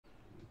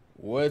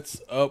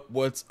What's up?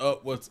 What's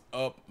up? What's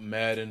up,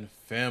 Madden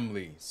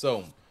family?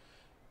 So,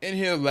 in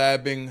here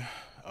labbing,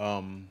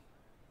 um,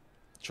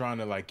 trying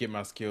to like get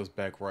my skills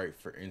back right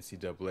for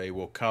NCAA,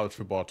 well, college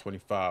football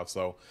 25.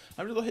 So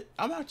I'm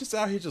not just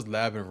out here just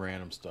labbing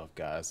random stuff,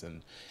 guys.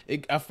 And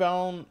I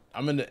found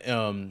I'm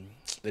in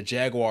the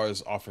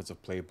Jaguars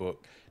offensive playbook,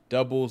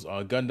 doubles,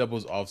 gun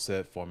doubles,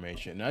 offset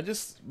formation. And I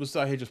just was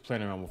out here just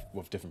playing around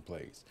with different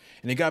plays,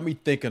 and it got me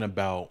thinking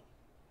about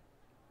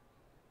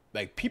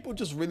like people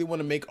just really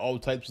want to make all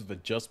types of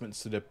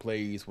adjustments to their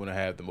plays when they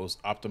have the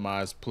most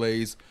optimized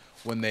plays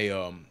when they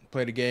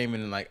play the game.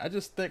 And like I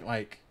just think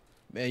like,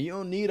 man, you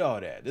don't need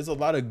all that. There's a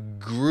lot of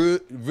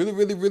good,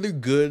 really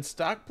good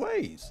stock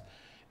plays,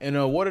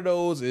 and one of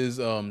those is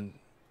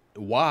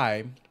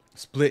Y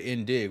split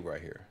and dig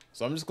right here.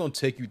 So I'm just gonna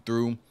take you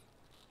through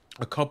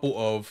a couple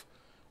of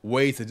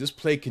ways that this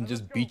play can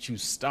just beat you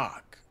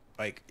stock.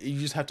 Like you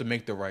just have to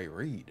make the right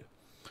read.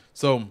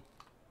 So,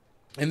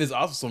 and there's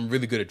also some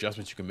really good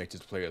adjustments you can make to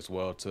this play as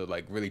well to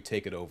like really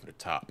take it over the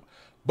top.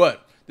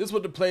 But this is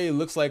what the play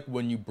looks like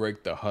when you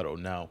break the huddle.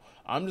 Now,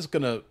 I'm just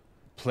gonna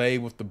play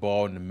with the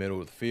ball in the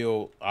middle of the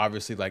field.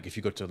 Obviously, like if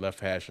you go to the left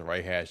hash and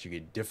right hash, you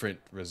get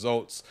different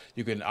results.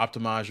 You can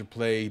optimize your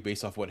play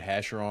based off what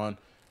hash you're on.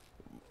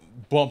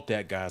 Bump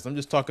that, guys. I'm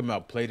just talking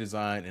about play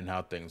design and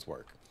how things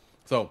work.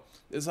 So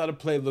this is how the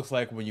play looks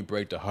like when you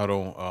break the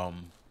huddle.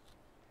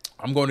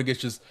 I'm gonna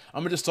just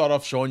start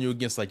off showing you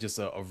against like just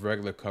a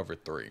regular cover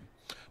three.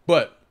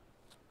 But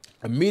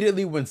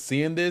immediately when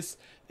seeing this,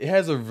 it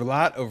has a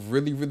lot of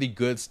really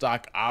good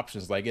stock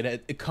options. Like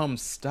it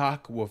comes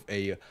stock with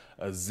a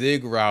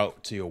zig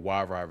route to your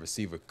wide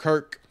receiver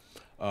Kirk.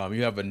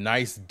 You have a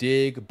nice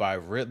dig by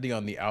Ridley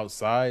on the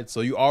outside,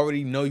 so you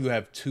already know you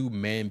have two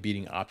man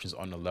beating options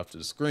on the left of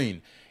the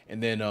screen.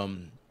 And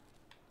then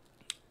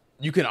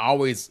you can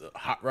always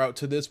hot route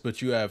to this,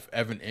 but you have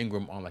Evan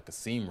Ingram on like a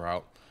seam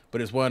route.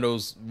 But it's one of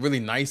those really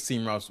nice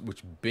seam routes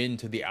which bend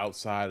to the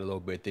outside a little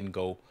bit, then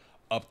go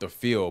up the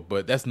field.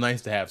 But that's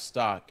nice to have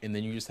stock. And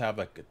then you just have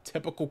like a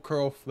typical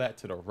curl flat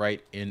to the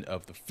right end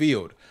of the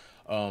field.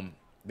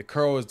 The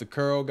curl is the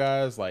curl,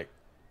 guys. Like,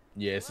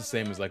 yeah, it's the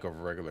same as like a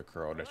regular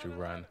curl that you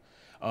run.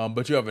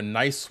 But you have a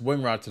nice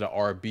swing route to the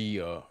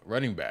RB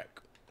running back,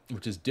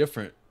 which is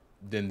different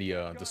than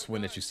the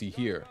swing that you see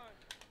here.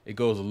 It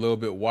goes a little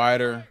bit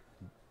wider,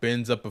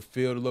 bends up a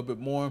field a little bit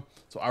more.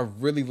 So I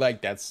really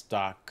like that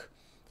stock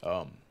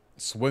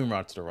swing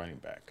route to the running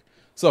back.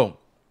 So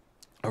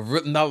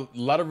now a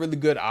lot of really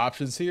good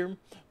options here,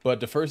 but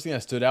the first thing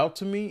that stood out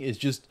to me is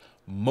just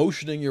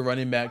motioning your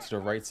running back to the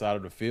right side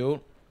of the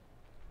field.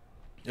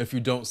 If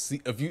you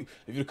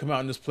come out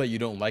in this play, you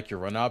don't like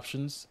your run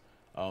options,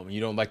 you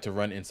don't like to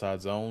run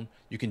inside zone,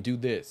 you can do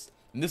this,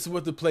 and this is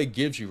what the play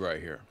gives you right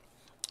here.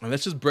 And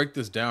let's just break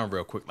this down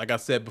real quick. Like I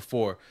said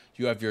before,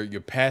 you have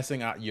your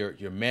passing out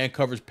your man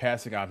coverage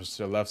passing options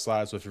to the left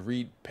side. So if you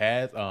read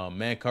pass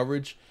man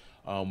coverage,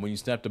 when you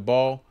snap the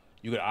ball,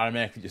 you can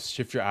automatically just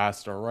shift your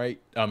eyes to the right,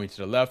 to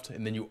the left,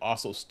 and then you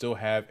also still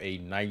have a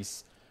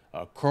nice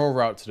curl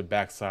route to the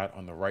backside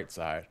on the right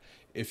side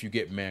if you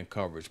get man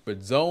coverage.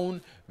 But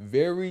zone,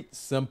 very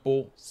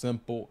simple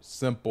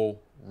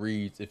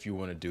reads if you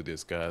want to do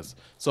this, guys.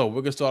 So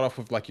we're gonna start off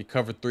with like your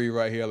cover three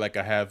right here, like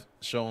I have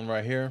shown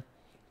right here.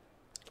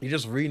 You're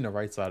just reading the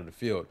right side of the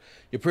field.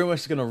 You're pretty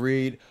much going to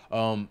read,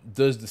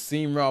 does the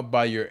seam route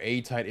by your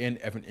A tight end,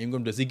 Evan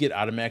Ingram, does he get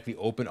automatically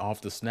open off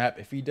the snap?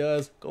 If he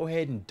does, go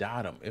ahead and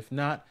dot him. If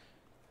not,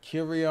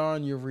 carry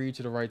on your read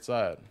to the right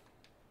side.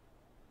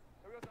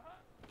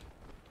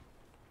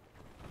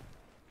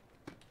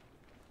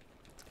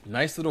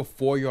 Nice little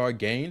 4-yard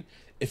gain.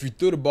 If you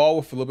threw the ball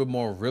with a little bit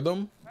more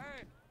rhythm,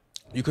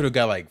 you could have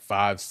got like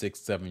 5, 6,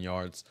 7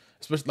 yards,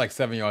 especially like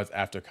 7 yards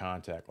after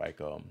contact, like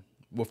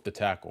with the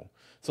tackle.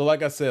 So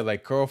like I said,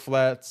 like curl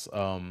flats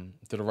to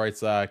the right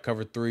side,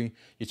 cover three.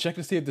 You check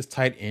to see if this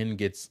tight end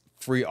gets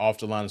free off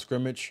the line of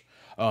scrimmage.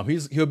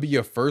 He'll be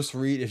your first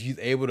read. If he's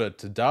able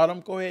to dot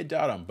him, go ahead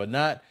dot him. But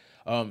not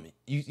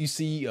you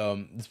see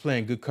this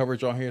playing good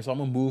coverage on here. So I'm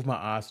gonna move my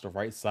eyes to the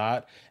right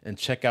side and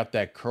check out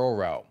that curl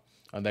route.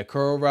 That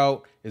curl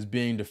route is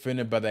being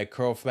defended by that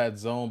curl flat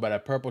zone by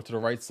that purple to the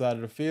right side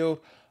of the field.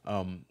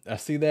 I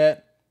see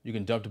that. You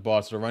can dump the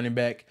ball to the running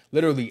back,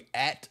 literally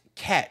at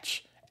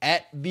catch.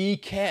 At the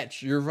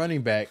catch, your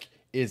running back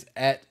is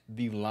at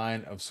the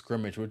line of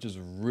scrimmage, which is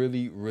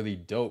really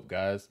dope,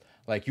 guys.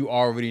 Like you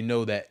already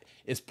know that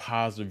it's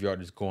positive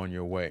yardage going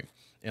your way.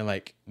 And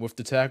like with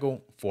the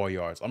tackle, 4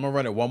 yards. I'm gonna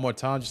run it one more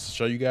time just to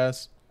show you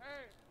guys.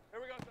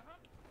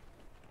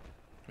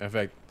 Matter of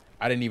fact,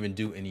 I didn't even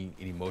do any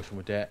motion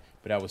with that,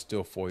 but that was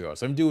still 4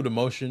 yards. So I'm doing the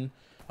motion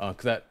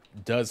because that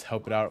does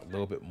help it out a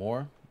little bit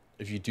more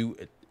if you do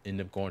end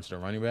up going to the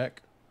running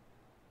back.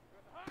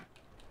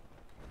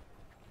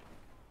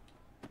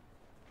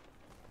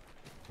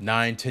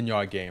 9,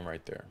 10-yard gain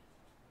right there.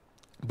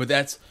 But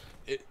that's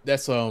if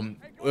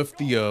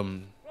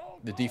the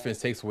defense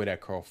takes away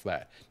that curl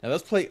flat. Now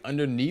let's play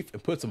underneath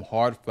and put some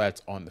hard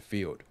flats on the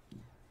field.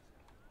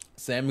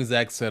 Same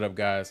exact setup,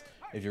 guys.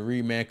 If you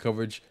read man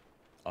coverage,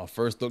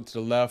 First look to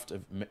the left,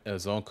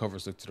 zone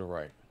covers look to the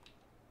right.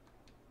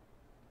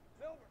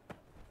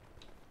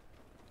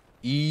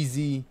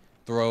 Easy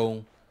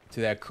throw to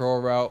that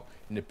curl route,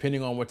 and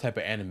depending on what type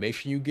of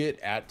animation you get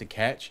at the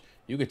catch,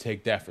 you could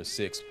take that for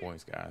 6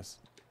 points, guys.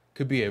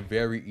 Could be a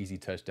very easy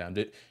touchdown.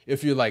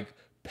 If you're like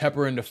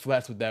peppering the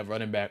flats with that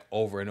running back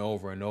over and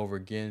over and over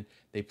again,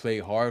 they play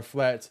hard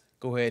flats,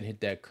 go ahead and hit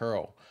that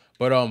curl.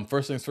 But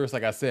first things first,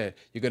 like I said,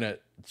 you're gonna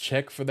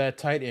check for that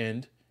tight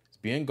end. It's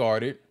being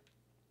guarded.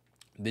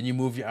 Then you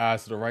move your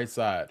eyes to the right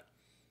side.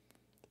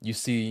 You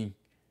see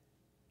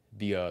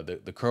the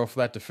curl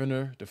flat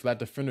defender. The flat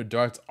defender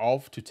darts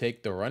off to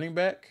take the running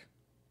back.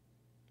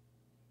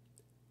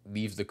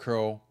 Leaves the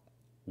curl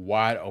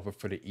wide open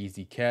for the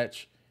easy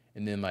catch.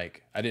 And then,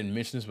 like, I didn't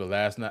mention this, but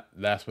last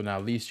but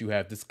not least, you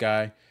have this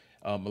guy.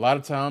 A lot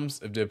of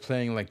times, if they're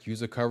playing like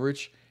user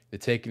coverage, they're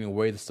taking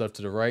away the stuff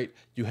to the right,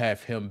 you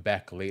have him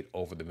back late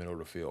over the middle of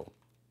the field.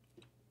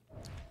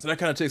 So that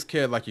kind of takes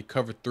care of like your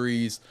cover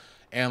 3s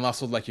and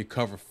also like your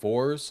cover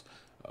 4s.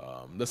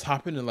 Let's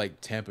hop into like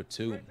Tampa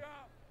 2.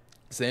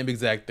 Same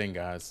exact thing,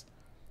 guys.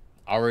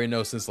 I already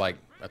know, since like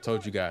I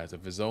told you guys,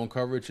 if it's zone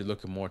coverage, you're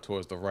looking more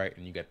towards the right,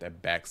 and you got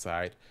that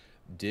backside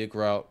dig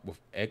route with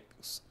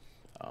X.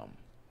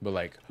 But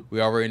like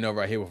we already know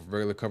right here with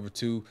regular cover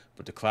 2,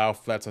 but the cloud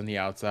flats on the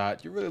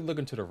outside, you're really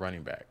looking to the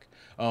running back.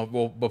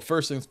 But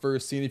first things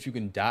first, seeing if you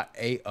can dot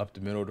A up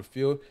the middle of the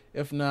field.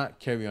 If not,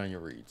 carry on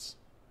your reads.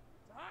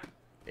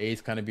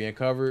 A's kind of being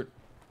covered.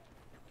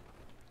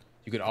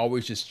 You can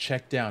always just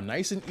check down.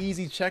 Nice and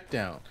easy check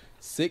down.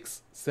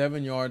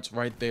 6-7 yards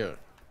right there.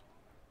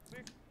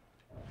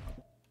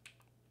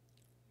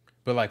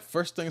 But like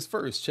first things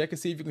first, check and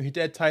see if you can hit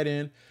that tight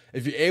end.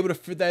 If you're able to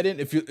fit that in,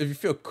 if you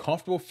feel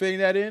comfortable fitting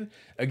that in,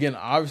 again,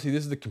 obviously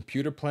this is the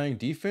computer playing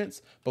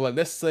defense, but like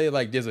let's say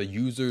like there's a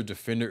user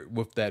defender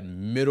with that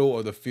middle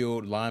of the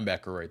field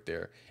linebacker right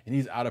there, and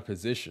he's out of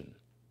position.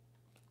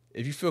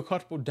 If you feel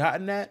comfortable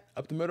dotting that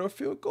up the middle of the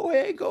field, go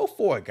ahead, go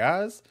for it,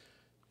 guys.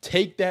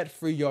 Take that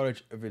free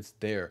yardage if it's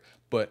there.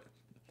 But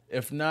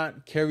if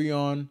not, carry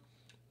on.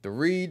 The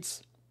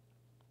reads,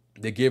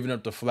 they're giving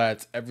up the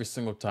flats every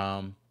single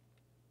time.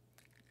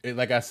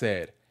 Like I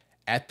said,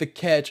 at the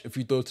catch, if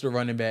you throw it to the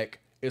running back,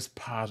 it's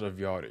positive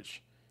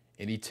yardage.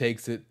 And he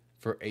takes it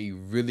for a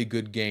really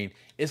good gain.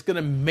 It's going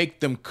to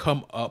make them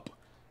come up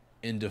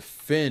and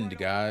defend,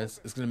 guys.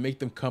 It's going to make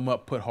them come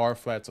up, put hard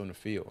flats on the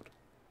field.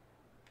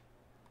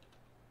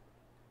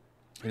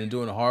 And then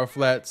doing the hard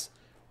flats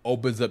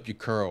opens up your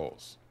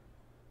curls.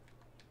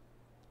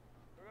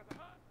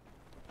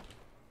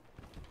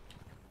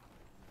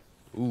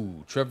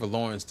 Ooh, Trevor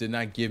Lawrence did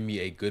not give me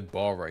a good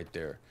ball right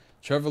there.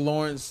 Trevor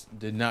Lawrence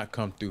did not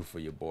come through for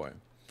your boy.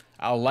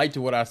 I liked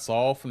what I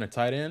saw from the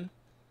tight end,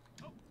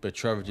 but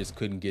Trevor just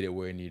couldn't get it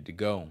where it needed to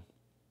go.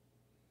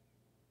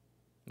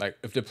 Like,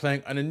 if they're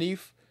playing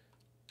underneath,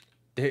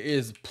 there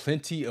is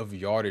plenty of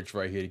yardage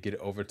right here to get it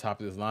over top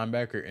of this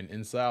linebacker and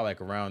inside,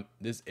 like around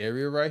this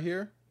area right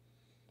here.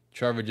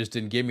 Trevor just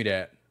didn't give me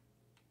that.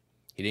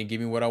 He didn't give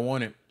me what I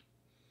wanted.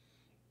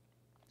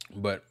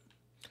 But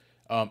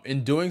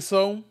in doing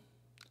so,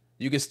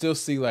 you can still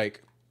see,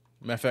 like,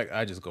 matter of fact,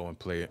 I just go and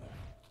play it.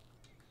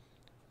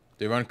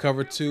 They run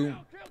cover 2,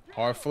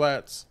 hard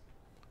flats,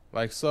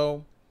 like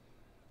so.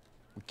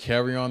 We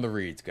carry on the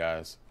reads,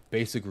 guys.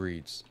 Basic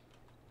reads.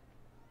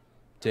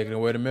 Taking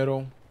away the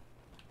middle.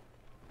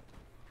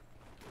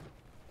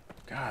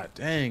 God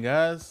dang,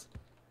 guys.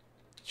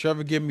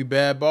 Trevor giving me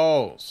bad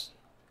balls.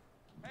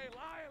 Hey,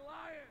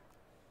 lion.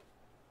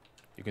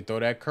 You can throw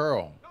that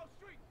curl.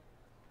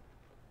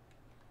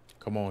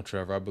 Come on,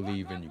 Trevor. I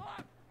believe in you.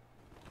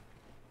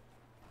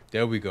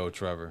 There we go,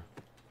 Trevor.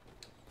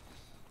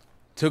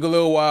 Took a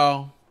little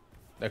while.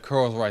 That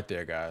curl's right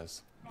there,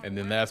 guys. And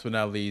then last but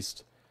not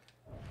least,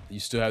 you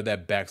still have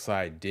that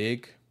backside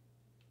dig.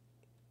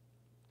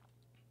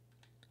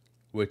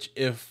 Which,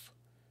 if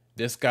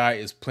this guy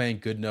is playing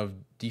good enough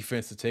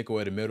defense to take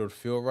away the middle of the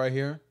field right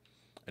here,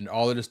 and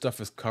all of this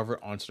stuff is covered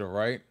onto the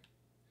right,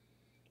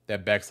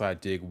 that backside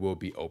dig will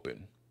be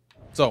open.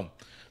 So,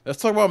 let's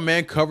talk about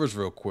man coverage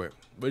real quick.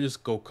 We'll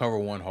just go cover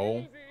one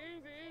hole.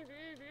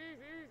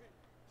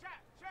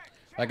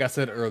 Like I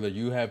said earlier,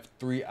 you have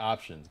 3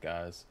 options,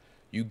 guys.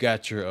 You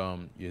got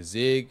your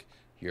zig,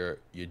 your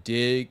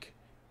dig,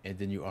 and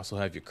then you also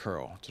have your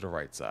curl to the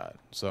right side.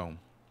 So,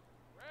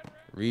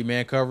 read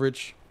man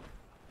coverage.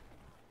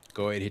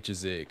 Go ahead and hit your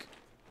zig.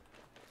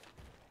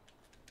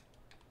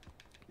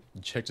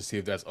 Check to see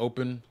if that's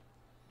open.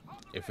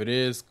 If it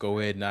is, go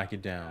ahead and knock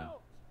it down.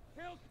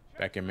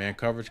 Back in man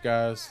coverage,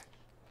 guys.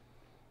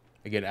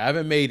 Again, I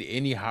haven't made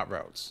any hot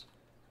routes.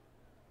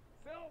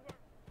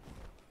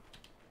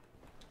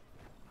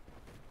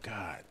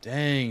 God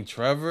dang,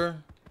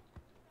 Trevor.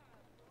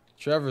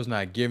 Trevor's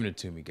not giving it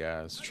to me,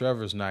 guys.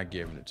 Trevor's not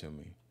giving it to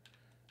me.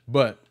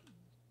 But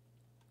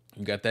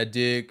you got that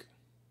dig.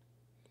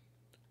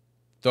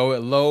 Throw it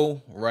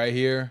low right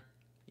here.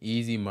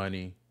 Easy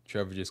money.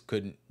 Trevor just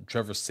couldn't.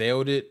 Trevor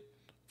sailed it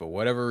for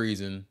whatever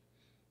reason.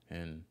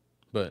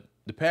 But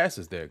the pass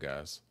is there,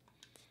 guys.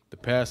 The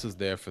pass is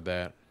there for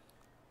that.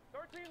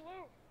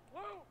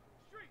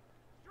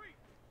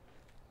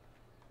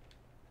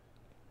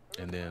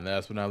 And then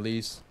last but not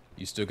least,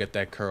 you still get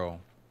that curl.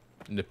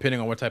 And depending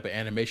on what type of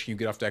animation you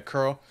get off that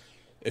curl,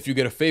 if you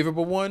get a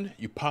favorable one,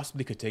 you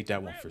possibly could take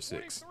that one for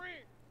 6.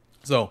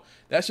 So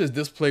that's just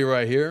this play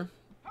right here.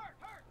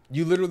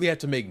 You literally have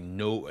to make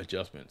no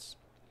adjustments,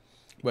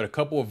 but a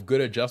couple of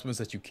good adjustments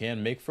that you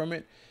can make from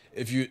it.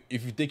 If you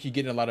think you're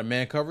getting a lot of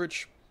man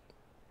coverage,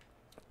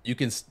 you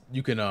can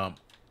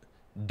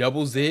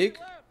double zig.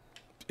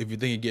 If you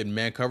think you're getting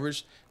man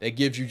coverage, that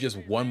gives you just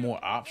one more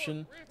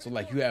option. So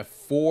like you have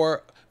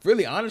 4,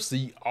 really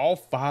honestly, all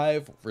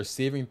 5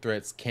 receiving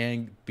threats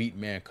can beat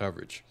man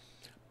coverage.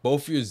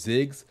 Both your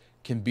zigs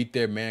can beat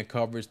their man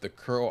coverage. The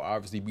curl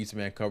obviously beats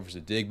man coverage.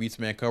 The dig beats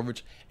man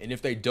coverage. And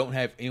if they don't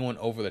have anyone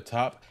over the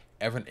top,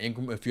 Evan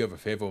Ingram, if you have a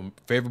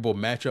favorable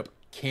matchup,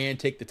 can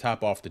take the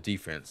top off the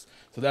defense.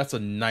 So that's a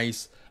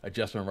nice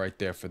adjustment right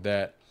there for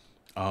that.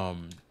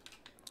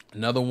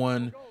 Another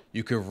one,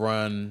 you could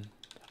run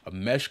a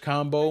mesh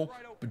combo,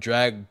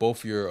 drag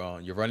both your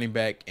running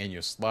back and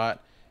your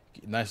slot.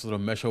 Nice little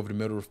mesh over the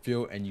middle of the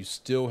field, and you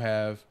still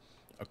have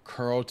a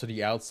curl to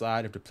the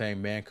outside if they're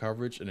playing man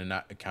coverage and they're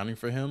not accounting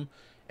for him.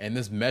 And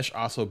this mesh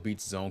also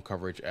beats zone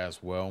coverage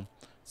as well.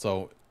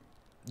 So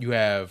you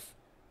have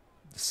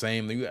the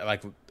same, you got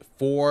like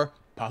 4,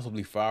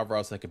 possibly 5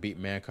 routes that can beat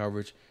man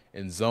coverage.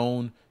 In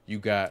zone, you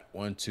got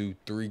 1, 2,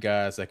 3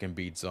 guys that can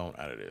beat zone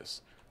out of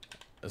this.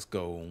 Let's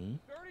go.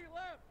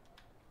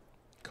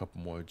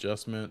 Couple more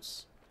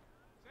adjustments.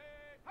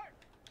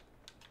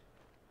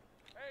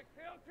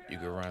 You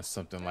can run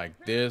something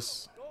like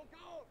this.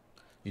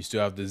 You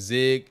still have the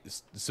zig,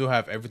 still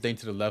have everything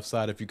to the left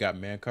side if you got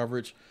man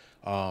coverage.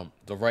 The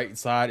right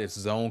side is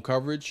zone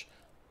coverage,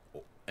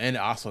 and it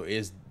also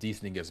is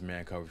decent against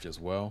man coverage as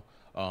well.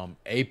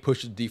 A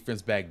pushes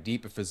defense back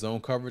deep if it's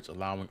zone coverage,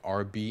 allowing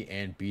RB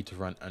and B to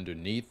run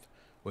underneath,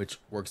 which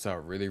works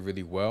out really,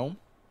 really well.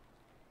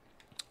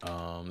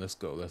 Let's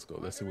go. Let's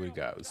see what we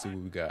got.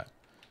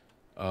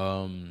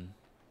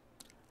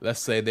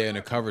 Let's say they're in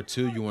a cover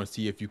 2. You want to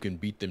see if you can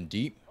beat them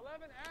deep.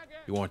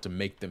 You want to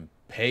make them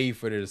pay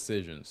for their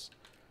decisions.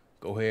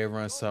 Go ahead and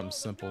run something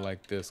simple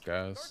like this,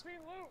 guys.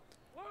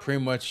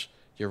 Pretty much,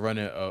 you're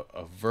running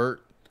a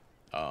vert.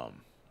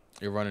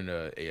 You're running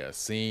a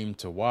seam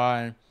to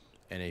Y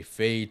and a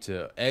fade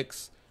to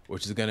X,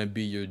 which is going to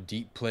be your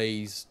deep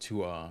plays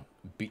to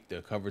beat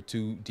the cover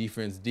 2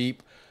 defense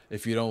deep.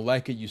 If you don't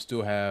like it, you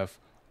still have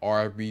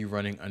RB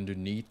running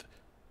underneath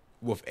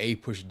with A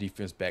push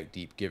defense back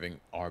deep, giving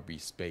RB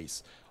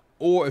space.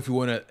 Or if you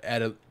want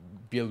to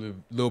be a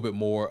little bit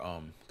more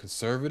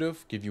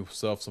conservative, give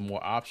yourself some more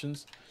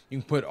options, you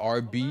can put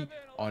RB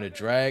on a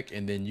drag,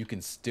 and then you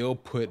can still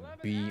put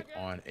B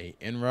on a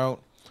in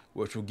route,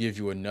 which will give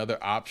you another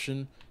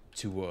option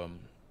to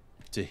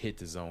hit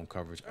the zone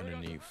coverage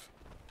underneath.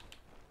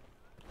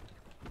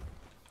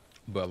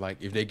 But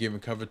like if they're giving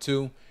cover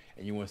 2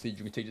 and you want to see if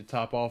you can take the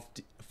top off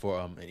for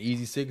an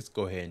easy 6,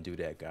 go ahead and do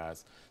that,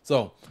 guys.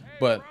 So,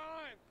 but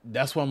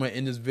that's why I'm gonna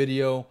end this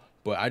video.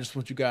 But I just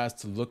want you guys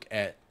to look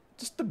at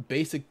just the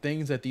basic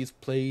things that these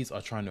plays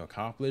are trying to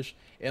accomplish.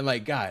 And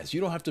like, guys,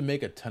 you don't have to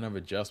make a ton of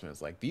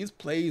adjustments. Like these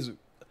plays,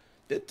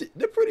 they're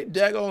pretty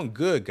daggone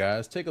good,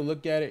 guys. Take a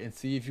look at it and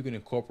see if you can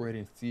incorporate it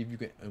and see if you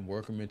can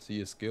work them into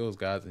your skills,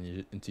 guys,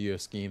 and into your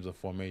schemes of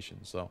formation.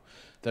 So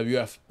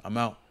WF, I'm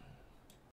out.